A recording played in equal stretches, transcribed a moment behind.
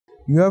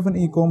You have an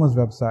e-commerce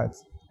website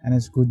and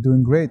it's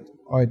doing great,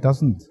 or it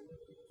doesn't.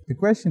 The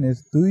question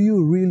is, do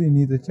you really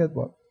need a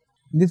chatbot?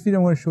 In this video,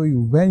 I'm going to show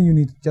you when you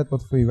need a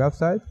chatbot for your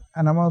website,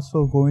 and I'm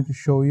also going to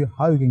show you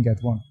how you can get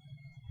one.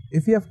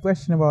 If you have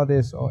questions about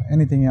this or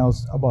anything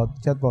else about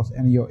chatbots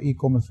and your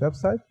e-commerce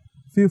website,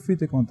 feel free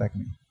to contact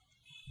me.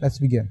 Let's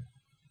begin.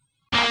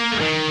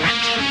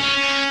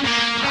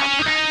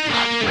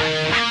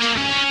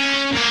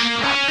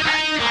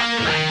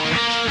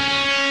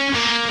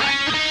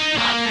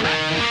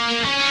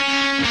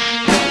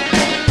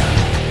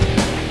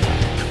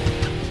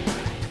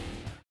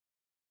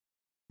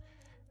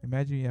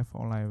 Imagine you have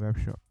an online web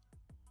shop,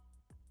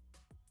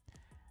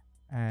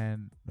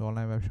 and the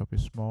online web shop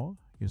is small,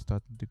 you're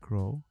starting to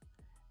grow,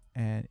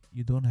 and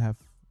you don't have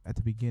at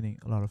the beginning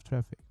a lot of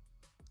traffic.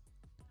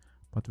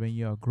 But when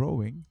you are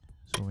growing,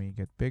 so when you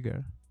get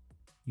bigger,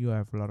 you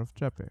have a lot of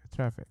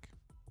traffic.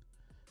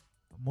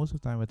 Most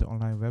of the time with the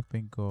online web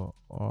banker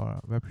or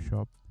web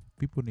shop,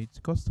 people need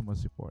customer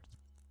support.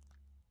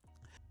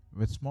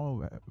 With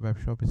small web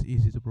shop, it's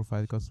easy to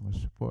provide customer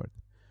support.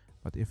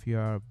 But if you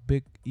are a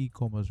big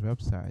e-commerce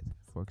website,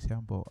 for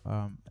example,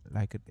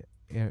 like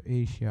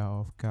AirAsia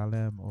or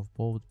KLM or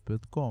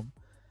Bolt.com,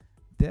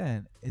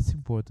 then it's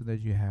important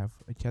that you have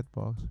a chat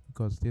box,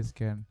 because this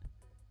can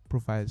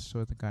provide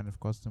certain kind of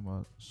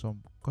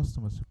some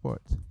customer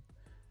support.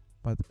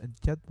 But a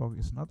chat box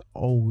is not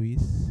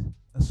always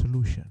a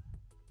solution.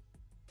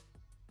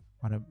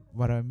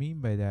 What I mean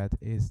by that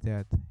is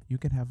that you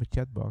can have a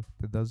chat box.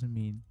 That doesn't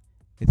mean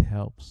it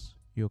helps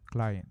your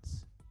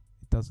clients.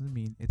 Doesn't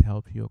mean it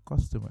helps your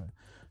customer.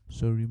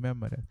 So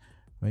remember that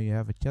when you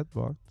have a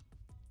chatbot,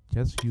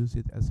 just use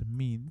it as a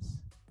means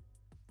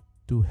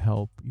to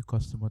help your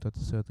customer at a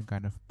certain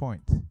kind of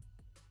point.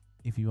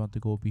 If you want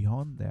to go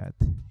beyond that,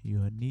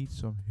 you need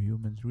some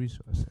human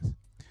resources.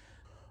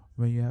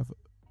 When you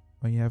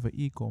have an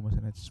e-commerce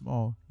and it's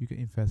small, you can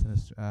invest in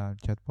a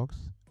chat box,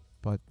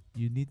 but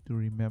you need to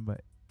remember,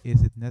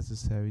 is it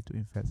necessary to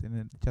invest in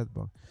a chat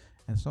box?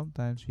 And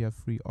sometimes you have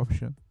free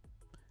option,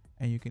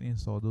 and you can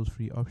install those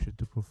free options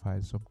to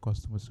provide some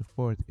customer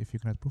support if you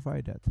cannot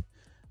provide that.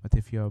 But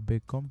if you're a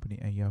big company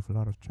and you have a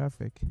lot of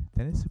traffic,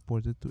 then it's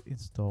important to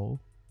install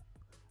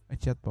a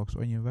chat box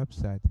on your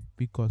website,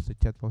 because the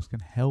chat box can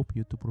help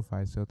you to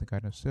provide certain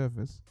kind of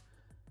service.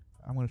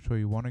 I'm going to show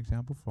you one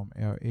example from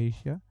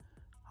AirAsia,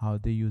 how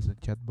they use a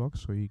chat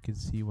box, so you can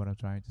see what I'm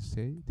trying to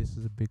say. This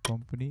is a big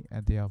company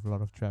and they have a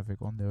lot of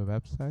traffic on their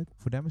website.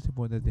 For them, it's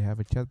important that they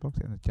have a chat box,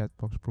 and the chat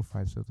box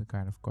provides certain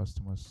kind of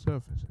customer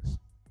services.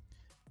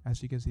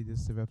 As you can see,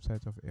 this is the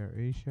website of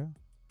AirAsia,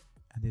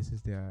 and this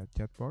is their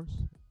chat box,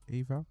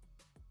 Eva.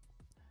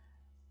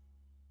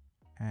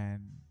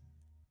 And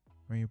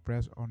when you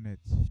press on it,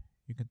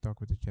 you can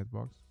talk with the chat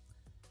box.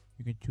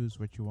 You can choose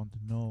what you want to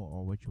know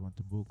or what you want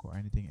to book or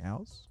anything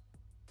else.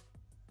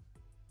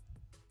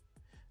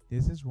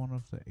 This is one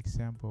of the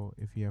example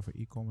if you have an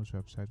e-commerce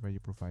website where you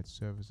provide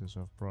services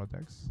or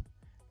products,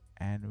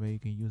 and where you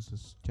can use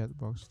this chat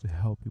box to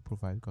help you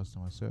provide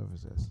customer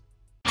services.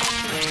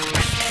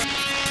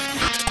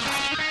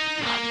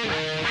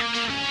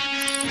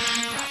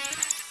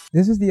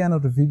 This is the end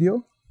of the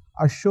video.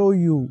 I show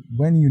you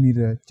when you need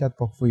a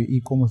chatbot for your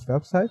e-commerce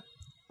website.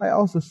 I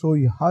also show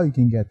you how you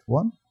can get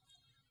one.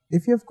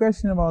 If you have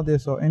questions about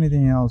this or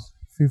anything else,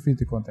 feel free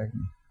to contact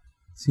me.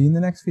 See you in the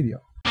next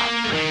video.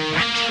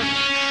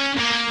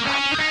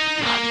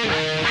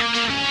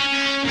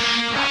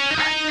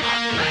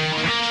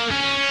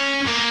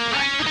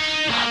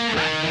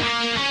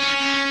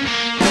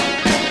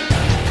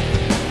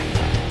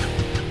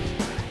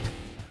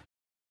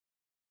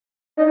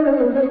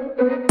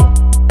 Thank you.